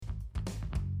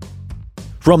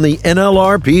From the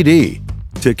NLRPD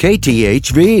to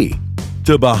KTHV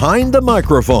to Behind the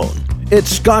Microphone, it's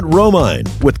Scott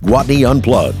Romine with Gwatney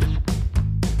Unplugged.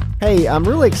 Hey, I'm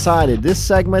really excited. This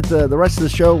segment, the rest of the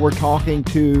show, we're talking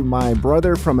to my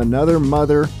brother from another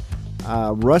mother,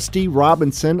 Rusty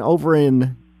Robinson, over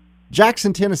in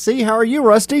Jackson, Tennessee. How are you,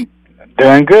 Rusty?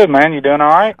 Doing good, man. You doing all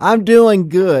right? I'm doing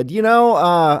good. You know,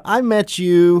 I met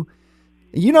you.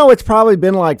 You know, it's probably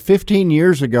been like 15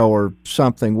 years ago or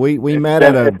something. We met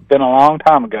at It's been a long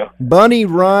time ago. Bunny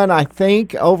Run, I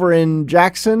think, over in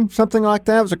Jackson, something like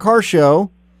that. It was a car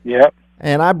show. Yep.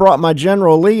 And I brought my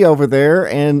General Lee over there,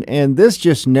 and this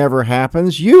just never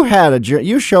happens. You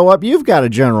show up, you've got a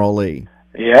General Lee.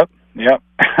 Yep.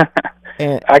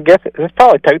 And I guess it's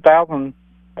probably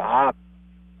 2005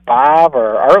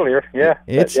 or earlier. Yeah.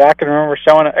 I can remember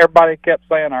showing it. Everybody kept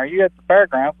saying, "Are you at the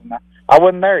fairgrounds?" And I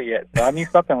wasn't there yet, so I knew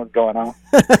something was going on.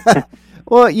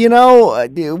 Well, you know,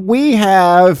 we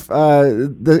have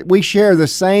we share the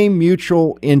same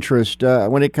mutual interest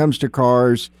when it comes to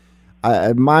cars.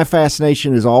 My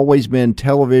fascination has always been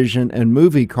television and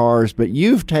movie cars, but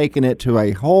you've taken it to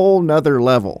a whole nother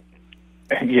level.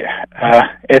 Yeah, I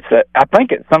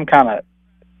think it's some kind of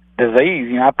disease.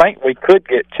 You know, I think we could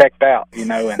get checked out. You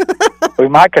know, and we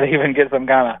could even get some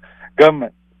kind of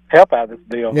government help out of this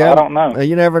deal. Yeah, I don't know.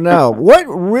 You never know.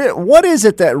 What is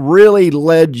it that really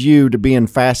led you to being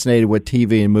fascinated with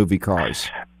TV and movie cars?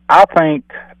 I think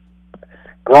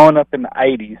growing up in the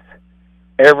 80s,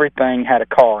 everything had a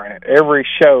car in it. Every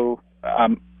show,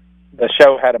 the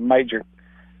show had a major.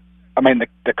 I mean,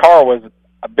 the car was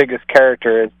the biggest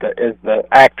character as the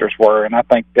actors were, and I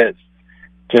think that's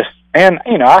just. And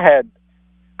you know, I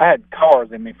had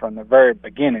cars in me from the very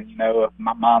beginning. You know,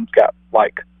 my mom's got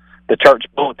like the church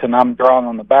bulletin, I'm drawing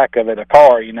on the back of it a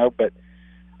car, you know, but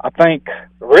I think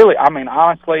really, I mean,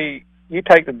 honestly, you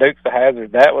take the Dukes of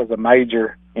Hazzard, that was a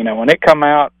major, you know, when it come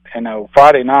out, you know,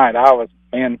 Friday night,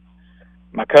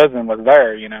 my cousin was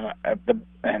there, you know,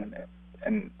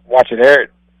 and watch it there,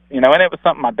 you know, and it was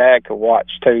something my dad could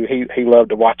watch too. He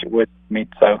loved to watch it with me.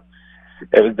 So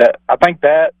it was that, I think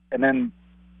that, and then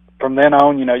from then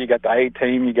on, you know, you got the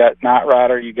A-Team, you got Knight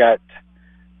Rider, you got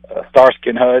Starsky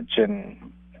and Hutch and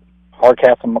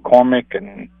Hardcastle McCormick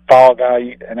and Fall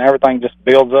Guy, and everything just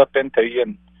builds up into you.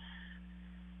 And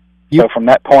so from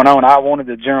that point on, I wanted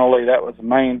the General Lee. That was the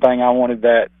main thing. I wanted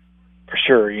that for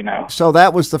sure, you know. So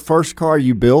that was the first car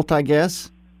you built, I guess?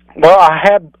 Well, I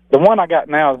had the one I got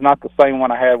now is not the same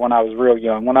one I had when I was real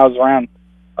young. When I was around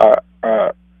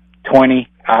 20,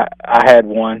 I had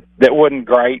one that wasn't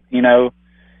great, you know,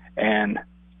 and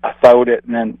I sold it,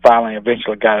 and then finally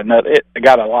eventually got another. It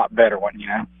got a lot better one, you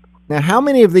know. Now, how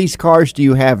many of these cars do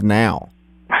you have now?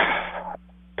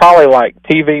 Probably like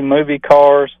TV, movie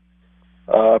cars,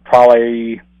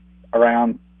 probably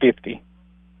around 50.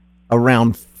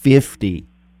 Around 50?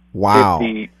 Wow.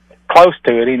 50, close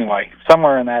to it anyway,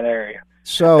 somewhere in that area.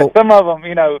 So and some of them,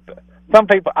 you know, some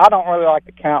people, I don't really like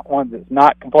to count ones that's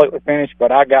not completely finished,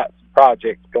 but I got some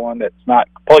projects going that's not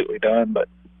completely done, but,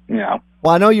 you know.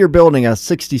 Well, I know you're building a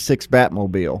 66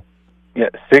 Batmobile. Yeah,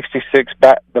 66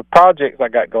 the projects I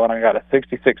got going, I got a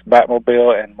 66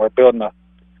 Batmobile, and we're building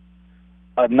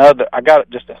another. I got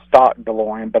just a stock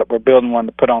DeLorean, but we're building one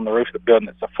to put on the roof of the building.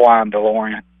 It's a flying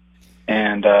DeLorean,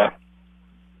 and I've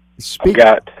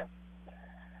got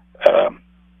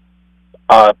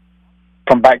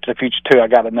from Back to the Future 2. I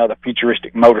got another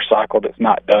futuristic motorcycle that's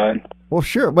not done. Well,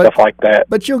 sure, but stuff like that.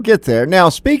 But you'll get there. Now,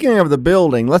 speaking of the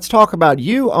building, let's talk about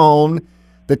you own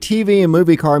the TV and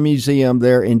Movie Car Museum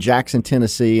there in Jackson,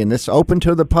 Tennessee, and this is open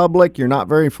to the public. You're not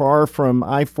very far from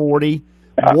I-40.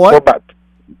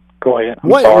 Go ahead.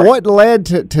 What led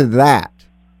to that?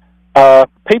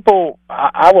 People,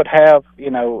 I would have, you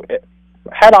know,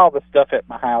 had all this stuff at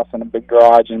my house in a big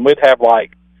garage, and we'd have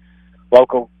like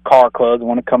local car clubs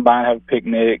want to come by and have a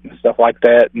picnic and stuff like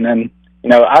that. And then, you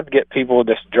know, I'd get people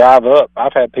to just drive up.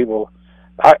 I've had people,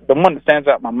 the one that stands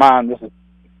out in my mind, this is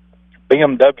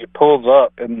BMW pulls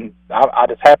up, and I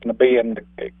just happen to be in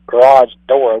the garage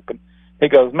door open. He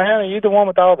goes, "Man, are you the one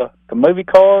with all the movie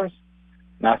cars?"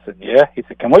 And I said, "Yeah." He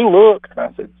said, "Can we look?" And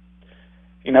I said,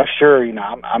 "You know, sure." You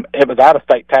know, it was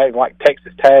out-of-state tags, like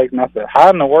Texas tags. And I said, "How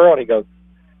in the world?" He goes,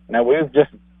 "You know, we was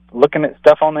just looking at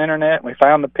stuff on the internet, and we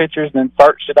found the pictures and then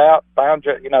searched it out, found,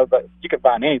 you know, but you can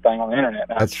find anything on the internet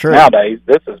now. That's true. Nowadays.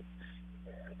 This is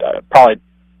probably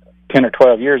 10 or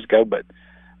 12 years ago, but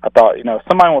I thought, you know, if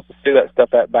somebody wants to see that stuff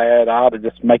that bad, I ought to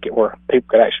just make it where people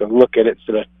could actually look at it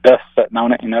instead of dust sitting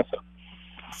on it, you know.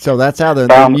 So that's how the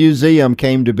museum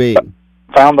came to be.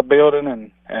 Found the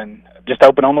building and just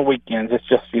open on the weekends. It's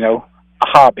just, you know, a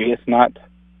hobby. It's not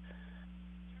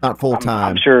full time.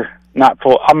 I'm sure. not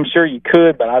full. I'm sure you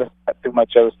could, but I just got too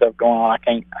much other stuff going on.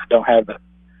 I don't have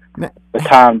the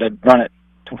time to run it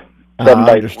 7 days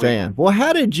I understand. Well,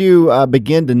 how did you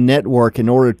begin to network in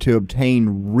order to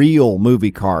obtain real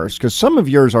movie cars? Because some of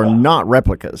yours are not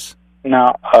replicas.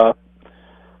 No,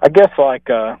 I guess like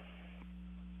the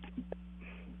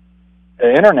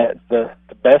internet's the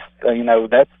best.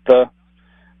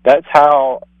 That's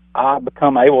how I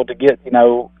become able to get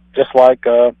just like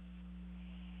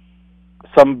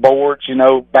some boards.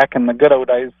 Back in the good old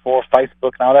days before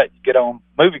Facebook and all that, you get on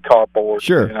movie car boards.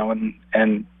 Sure.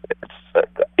 And it's,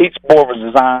 each board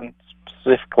was designed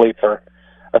specifically for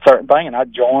a certain thing, and I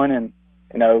join and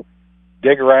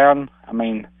dig around. I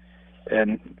mean,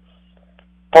 and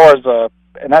as far as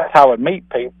and that's how I would meet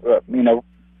people.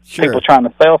 Sure. People trying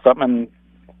to sell something,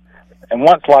 and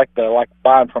once like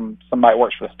buying from somebody who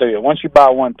works for the studio. Once you buy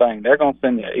one thing, they're going to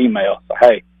send you an email. So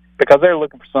hey, because they're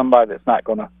looking for somebody that's not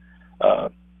going to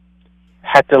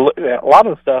have to look at a lot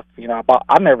of the stuff.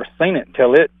 I've never seen it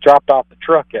until it dropped off the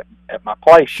truck at my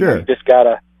place. Sure. You just got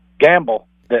to gamble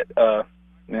that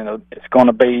it's going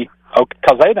to be okay,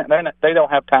 because they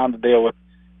don't have time to deal with.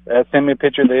 Send me a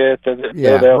picture of this. Does it?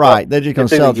 Yeah, right. They're just going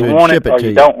to sell it to you and ship it to you.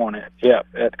 You don't want it. Yeah,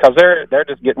 because they're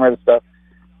just getting rid of stuff.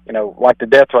 Like the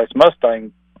Death Race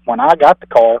Mustang. When I got the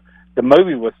car, the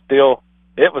movie was still.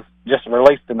 It was just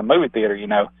released in the movie theater.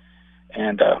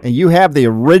 And you have the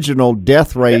original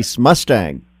Death Race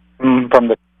Mustang from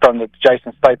the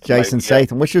Jason Statham. Jason movie,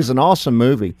 Statham, which is an awesome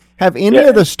movie. Have any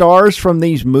of the stars from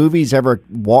these movies ever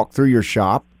walked through your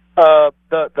shop? The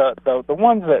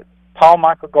ones that Paul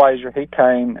Michael Glazier, he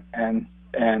came and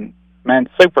man,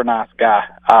 super nice guy.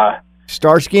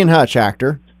 Starsky and Hutch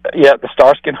actor. Yeah, the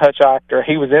Starsky and Hutch actor.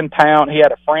 He was in town. He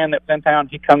had a friend that was in town.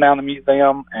 He come down to the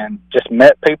museum and just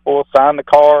met people, signed the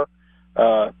car.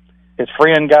 His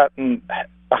friend got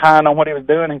behind on what he was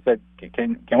doing. He said,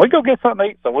 "Can we go get something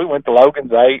to eat?" So we went to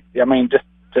Logan's, ate. I mean, just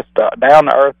down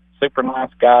to earth, super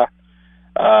nice guy.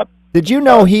 Did you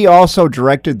know he also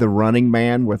directed The Running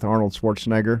Man with Arnold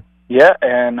Schwarzenegger? Yeah,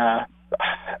 and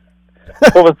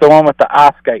what was the one with the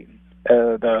ice skating?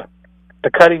 The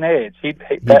Cutting Edge. He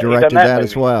directed that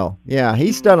as well. Yeah,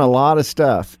 he's done a lot of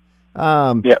stuff.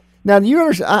 Yeah. Now,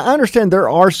 I understand there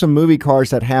are some movie cars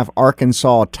that have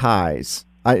Arkansas ties.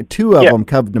 Two of them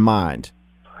come to mind.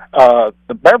 The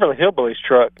Beverly Hillbillies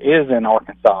truck is in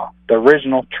Arkansas. The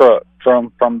original truck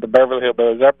from the Beverly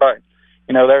Hillbillies. Everybody,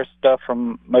 there's stuff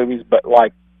from movies, but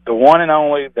like the one and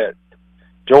only that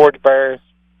George Barris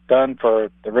done for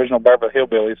the original Beverly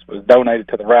Hillbillies was donated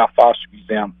to the Ralph Foster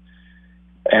Museum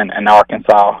in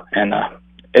Arkansas, and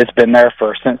it's been there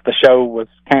since the show was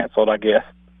canceled, I guess.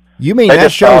 You mean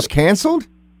that show's canceled?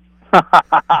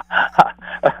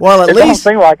 Well, at least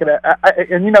don't seem like it.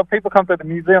 And people come to the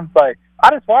museum and say,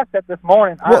 "I just watched that this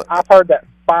morning." Well, I've heard that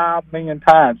 5 million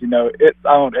times. It's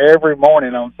on every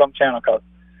morning on some channel because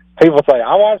people say,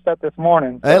 "I watched that this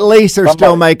morning." At least they're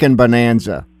still making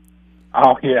Bonanza.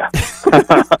 Oh yeah.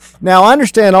 Now I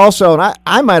understand also, and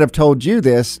I might have told you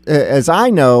this, as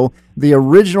I know, the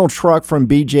original truck from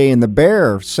BJ and the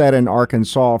Bear sat in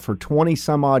Arkansas for 20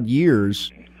 some odd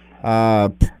years.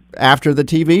 After the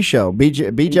TV show,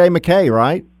 BJ McKay,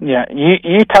 right? Yeah,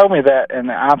 you told me that, and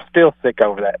I'm still sick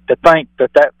over that. To think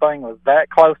that thing was that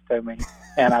close to me,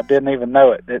 and I didn't even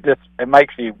know it. It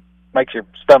makes your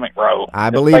stomach roll.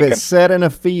 I believe it's set in a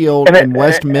field in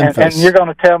West Memphis. And you're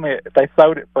going to tell me they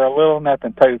sold it for a little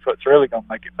nothing too, so it's really going to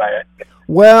make it bad.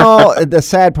 Well, the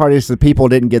sad part is the people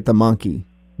didn't get the monkey.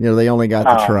 They only got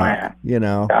the truck.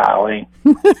 Man. Golly.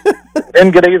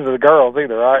 Didn't get either of the girls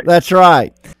either, right? That's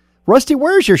right. Rusty,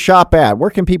 where's your shop at?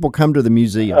 Where can people come to the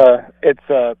museum? It's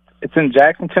in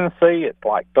Jackson, Tennessee. It's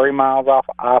like 3 miles off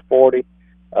of I-40.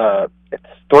 It's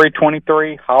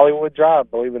 323 Hollywood Drive,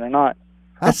 believe it or not.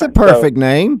 That's a perfect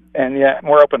name. And yeah,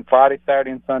 we're open Friday, Saturday,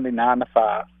 and Sunday, 9 to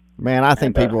 5. Man, I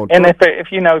think people. And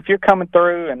if you're coming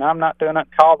through and I'm not doing it,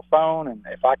 call the phone, and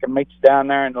if I can meet you down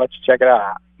there and let you check it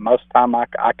out, most of the time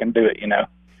I can do it.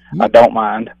 I don't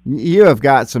mind. You have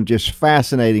got some just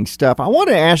fascinating stuff. I want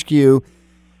to ask you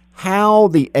how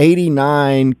the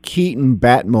 89 Keaton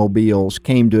Batmobiles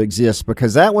came to exist,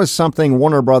 because that was something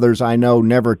Warner Brothers, I know,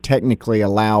 never technically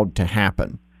allowed to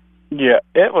happen. Yeah,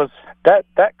 it was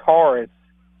that car is,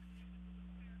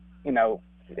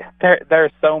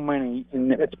 there's so many,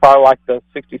 and it's probably like the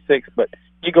 66, but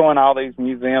you go in all these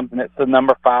museums and it's the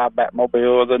number 5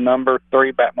 Batmobile or the number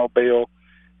 3 Batmobile.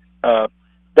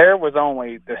 There was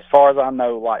only, as far as I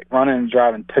know, like running and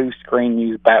driving 2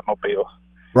 screen-used Batmobiles.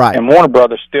 Right. And Warner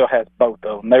Brothers still has both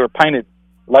of them. They were painted,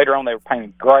 later on they were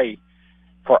painted gray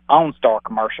for OnStar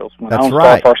commercials. When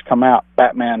OnStar first come out,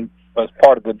 Batman was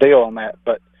part of the deal on that.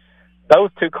 But those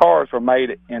two cars were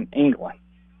made in England,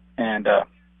 and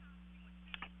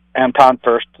Anton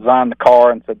first designed the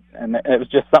car and said, and it was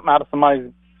just something out of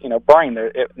somebody's brain.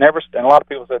 It never, and a lot of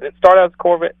people said it started out as a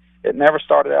Corvette. It never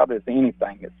started out as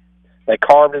anything. They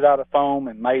carved it out of foam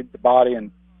and made the body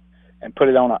and put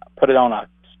it on a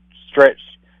stretched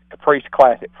Caprice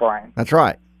Classic frame. That's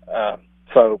right.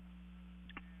 So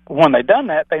when they done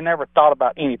that, they never thought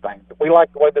about anything. We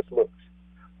like the way this looks.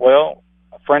 Well,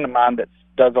 a friend of mine that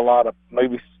does a lot of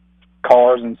movie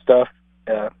cars and stuff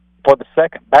for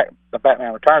the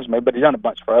Batman Returns movie, but he's done a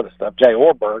bunch for other stuff. Jay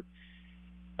Orberg.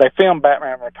 They filmed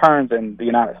Batman Returns in the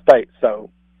United States,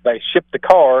 so they shipped the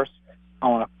cars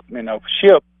on a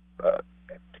ship to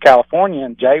California,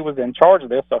 and Jay was in charge of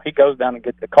this, so he goes down and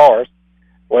gets the cars.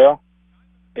 Well,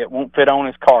 it won't fit on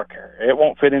his car carrier. It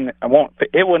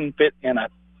wouldn't fit in a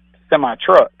semi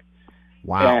truck.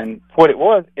 Wow. And what it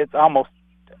was, it's almost,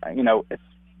 it's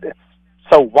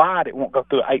so wide it won't go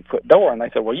through an 8-foot door. And they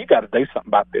said, well, you got to do something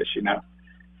about this,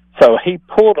 So he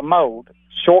pulled a mold,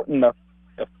 shortened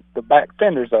the back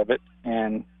fenders of it,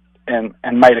 and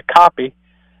made a copy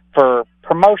for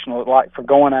promotional, like for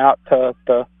going out to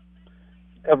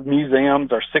of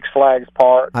museums or Six Flags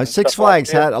parks. Six Flags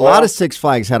had a lot of Six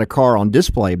Flags had a car on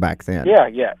display back then.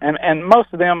 Yeah, and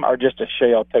most of them are just a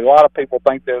shell too. A lot of people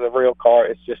think they're the real car.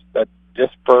 It's just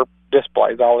for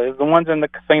displays. All it is. The ones in the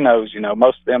casinos,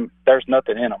 most of them, there's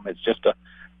nothing in them. It's just a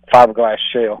fiberglass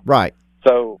shell. Right.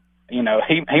 So he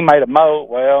made a mold.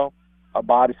 Well, a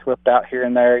body slipped out here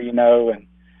and there,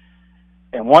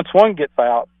 and once one gets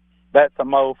out, that's a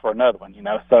mold for another one,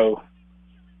 So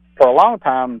for a long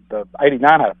time, the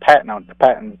 89 had a patent on it. The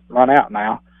patent's run out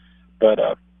now. But,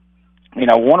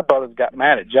 Warner Brothers got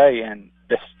mad at Jay and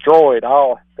destroyed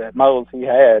all the molds he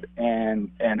had, and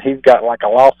he's got like a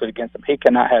lawsuit against him. He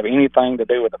cannot have anything to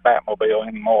do with the Batmobile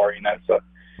anymore, So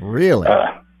really,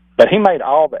 but he made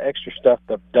all the extra stuff,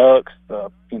 the ducks,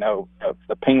 the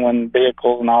penguin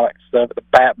vehicles and all that stuff, the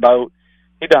Bat boat.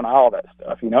 He done all that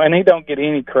stuff, and he don't get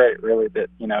any credit really that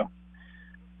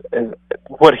is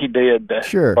what he did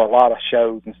sure. for a lot of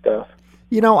shows and stuff.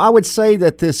 I would say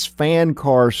that this fan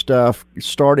car stuff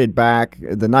started back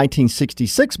the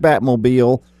 1966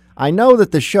 Batmobile. I know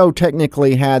that the show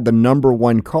technically had the number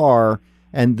one car,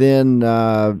 and then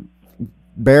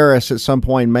Barris at some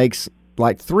point makes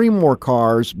like 3 more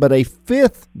cars, but a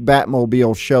 5th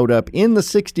Batmobile showed up in the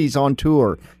 60s on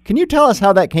tour. Can you tell us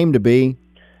how that came to be?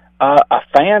 A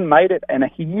fan made it, and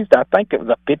he used, I think it was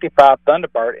a 55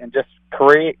 Thunderbird, and just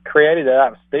created it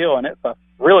out of steel, and it's a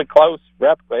really close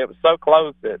replica. It was so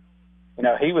close that,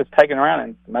 he was taken around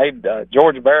and made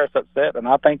George Barris upset, and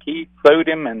I think he sued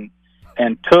him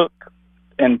and took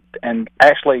and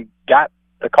actually got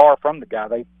the car from the guy.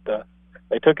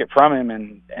 They took it from him,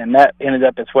 and that ended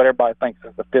up as what everybody thinks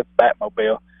is the 5th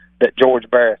Batmobile that George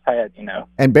Barris had,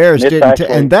 And Barris didn't,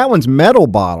 and that one's metal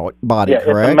body, yeah,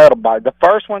 correct? It's a metal body. The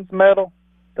first one's metal,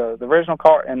 the original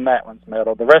car, and that one's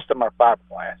metal. The rest of them are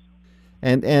fiberglass.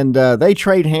 And they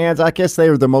trade hands. I guess they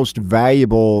were the most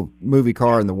valuable movie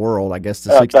car in the world. I guess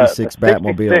the 66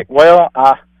 Batmobile. Well,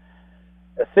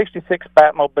 the 66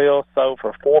 Batmobile sold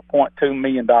for $4.2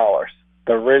 million.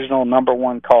 The original number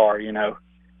one car.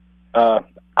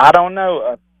 I don't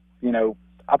know.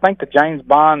 I think the James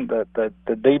Bond, the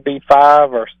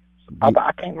DB5, or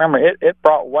I can't remember. It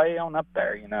brought way on up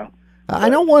there. I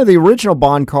know one of the original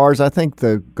Bond cars. I think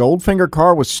the Goldfinger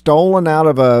car was stolen out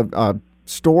of a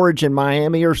storage in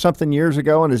Miami or something years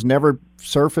ago and has never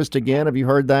surfaced again. Have you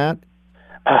heard that?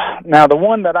 Now, the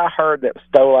one that I heard that was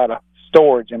stolen out of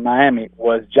storage in Miami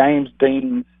was James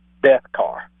Dean's death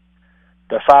car,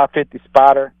 the 550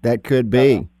 Spider. That could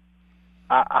be.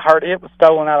 I heard it was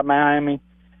stolen out of Miami,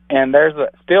 and there's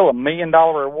still $1 million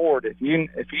reward if you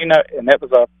know. And it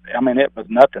was it was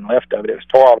nothing left of it. It was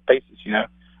tore all to pieces,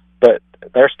 But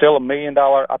there's still $1 million.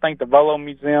 I think the Volo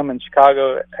Museum in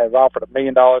Chicago has offered $1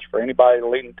 million for anybody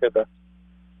leading to the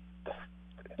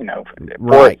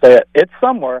right. It's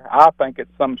somewhere. I think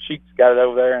it's some sheik's got it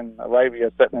over there in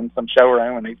Arabia, sitting in some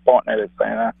showroom, and he's pointing at it,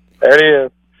 saying, "There it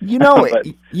is."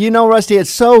 Rusty, it's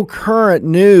so current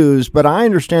news, but I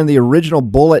understand the original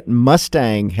Bullitt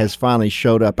Mustang has finally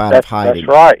showed up out of hiding.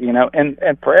 That's right.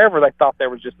 And forever they thought there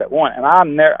was just that one, and I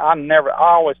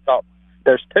always thought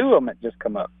there's 2 of them that just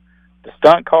come up. The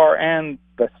stunt car and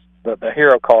the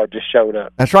hero car just showed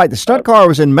up. That's right. The stunt car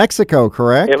was in Mexico,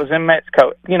 correct? It was in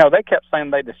Mexico. They kept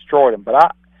saying they destroyed them,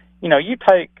 but you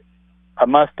take a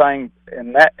Mustang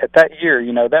at that year,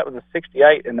 that was a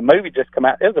 68, and the movie just come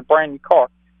out. It was a brand new car,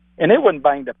 and it wasn't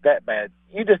banged up that bad.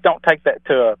 You just don't take that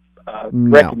to a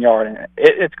wrecking yard, and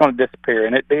it's going to disappear,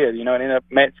 and it did. It ended up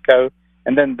in Mexico,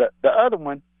 and then the other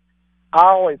one, I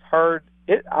always heard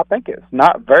it. I think it's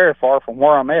not very far from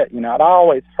where I'm at. I'd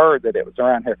always heard that it was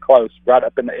around here close, right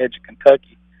up in the edge of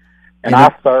Kentucky. And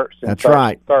I searched and that's searched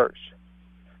right. and searched.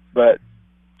 But,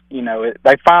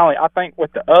 they finally, I think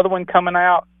with the other one coming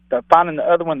out, finding the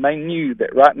other one, they knew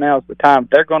that right now is the time. If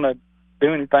they're going to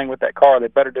do anything with that car, they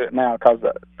better do it now, because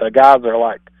the guys are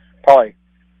like probably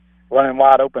running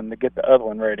wide open to get the other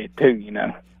one ready too,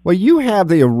 Well, you have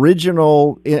the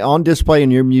original on display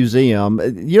in your museum.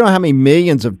 You know how many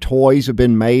millions of toys have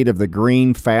been made of the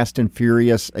green Fast and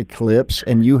Furious Eclipse,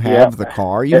 and you have the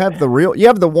car. You have the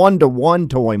 1-to-1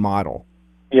 toy model.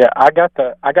 Yeah, I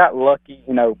got lucky.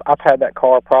 I've had that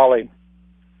car probably,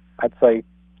 I'd say,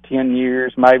 10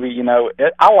 years maybe.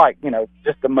 I like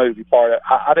just the movie part of it.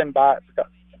 I didn't buy it,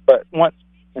 but once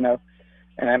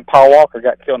and then Paul Walker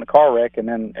got killed in a car wreck, and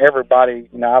then everybody,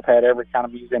 I've had every kind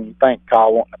of museum you think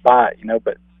call wanting to buy it,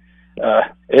 but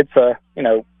it's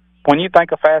when you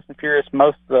think of Fast and Furious,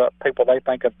 most of the people, they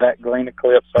think of that green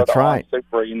Eclipse or That's the right.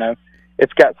 Super,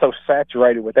 it's got so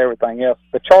saturated with everything else.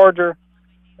 The Charger,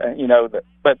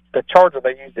 but the Charger,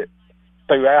 they used it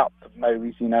throughout the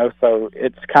movies, so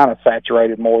it's kind of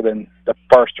saturated more than the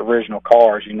first original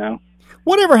cars,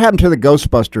 Whatever happened to the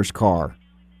Ghostbusters car?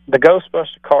 The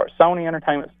Ghostbuster car, Sony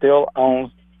Entertainment still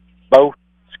owns both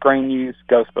screen-used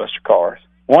Ghostbuster cars.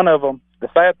 One of them, the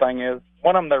sad thing is,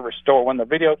 one of them they restored. When the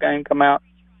video game came out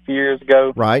a few years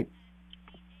ago, right?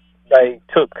 It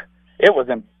was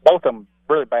in both of them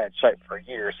really bad shape for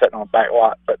years, sitting on a back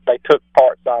lot, but they took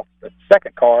parts off the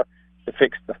second car to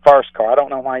fix the first car. I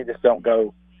don't know why you just don't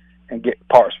go and get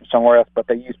parts from somewhere else, but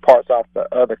they use parts off the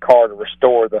other car to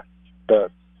restore the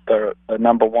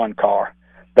number one car.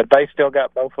 But they still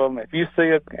got both of them. If you see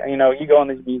you go in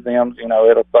these museums,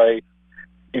 it'll say,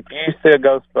 if you see a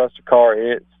Ghostbuster car,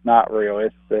 it's not real.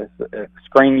 It's the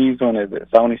screen used one is at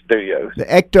Sony Studios. The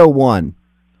Ecto one.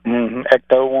 Mm-hmm.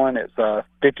 Ecto one. It's a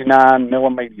 59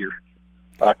 millimeter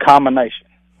combination.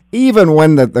 Even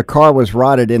when the car was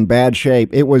rotted in bad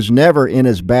shape, it was never in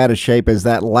as bad a shape as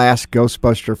that last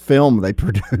Ghostbuster film they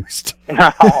produced.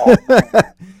 Oh,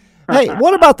 Hey,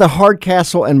 what about the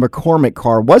Hardcastle and McCormick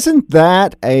car? Wasn't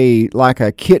that like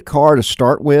a kit car to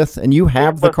start with, and you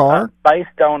have the car?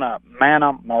 Based on a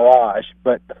Manna Mirage,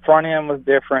 but the front end was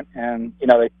different, and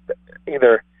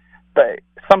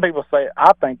some people say,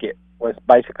 I think it was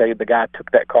basically the guy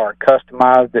took that car and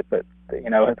customized it, but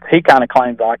he kind of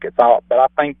claims like it's all, but I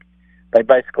think they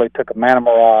basically took a Manna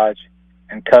Mirage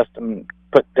and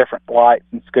put different lights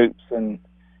and scoops and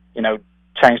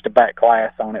changed the back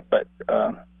glass on it, but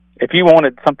if you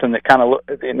wanted something that kind of look,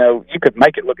 you could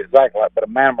make it look exactly like, but a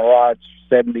Manna Mirage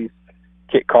 70s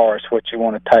kit car is what you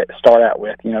want to start out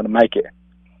with, to make it.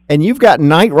 And you've got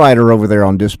Knight Rider over there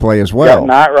on display as well. Yeah,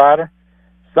 Knight Rider.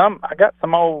 I got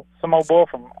some old boy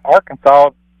from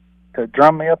Arkansas to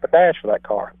drum me up a dash for that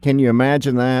car. Can you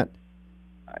imagine that?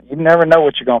 You never know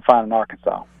what you're going to find in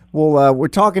Arkansas. Well, we're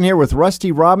talking here with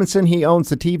Rusty Robinson. He owns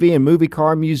the TV and Movie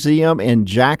Car Museum in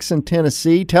Jackson,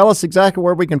 Tennessee. Tell us exactly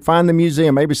where we can find the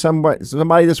museum. Maybe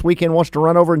somebody this weekend wants to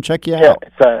run over and check you out. Yeah,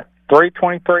 it's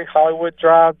 323 Hollywood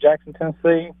Drive, Jackson,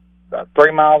 Tennessee, about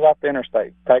 3 miles off the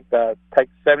interstate. Take the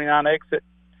 79 exit,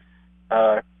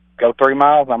 go 3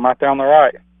 miles. I'm right there on the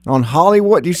right. On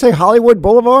Hollywood? Do you say Hollywood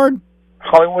Boulevard?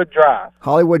 Hollywood Drive.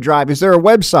 Hollywood Drive. Is there a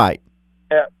website?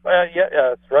 Yeah,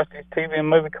 it's Rusty's TV and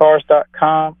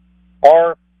MovieCars.com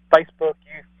or Facebook.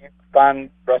 You can find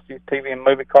Rusty's TV and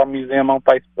Movie Car Museum on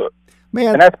Facebook.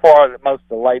 Man, and that's part of most of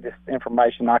the latest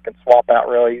information I can swap out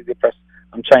real easy if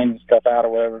I'm changing stuff out or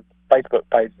whatever. Facebook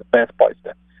page is the best place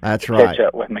to catch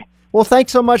up with me. Well,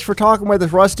 thanks so much for talking with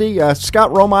us, Rusty.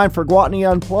 Scott Romine for Gwatney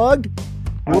Unplugged.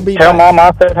 We'll be Tell back. Mom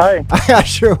I said hey. I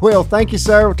sure will. Thank you,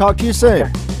 sir. We'll talk to you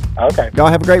soon. Okay. Y'all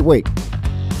have a great week.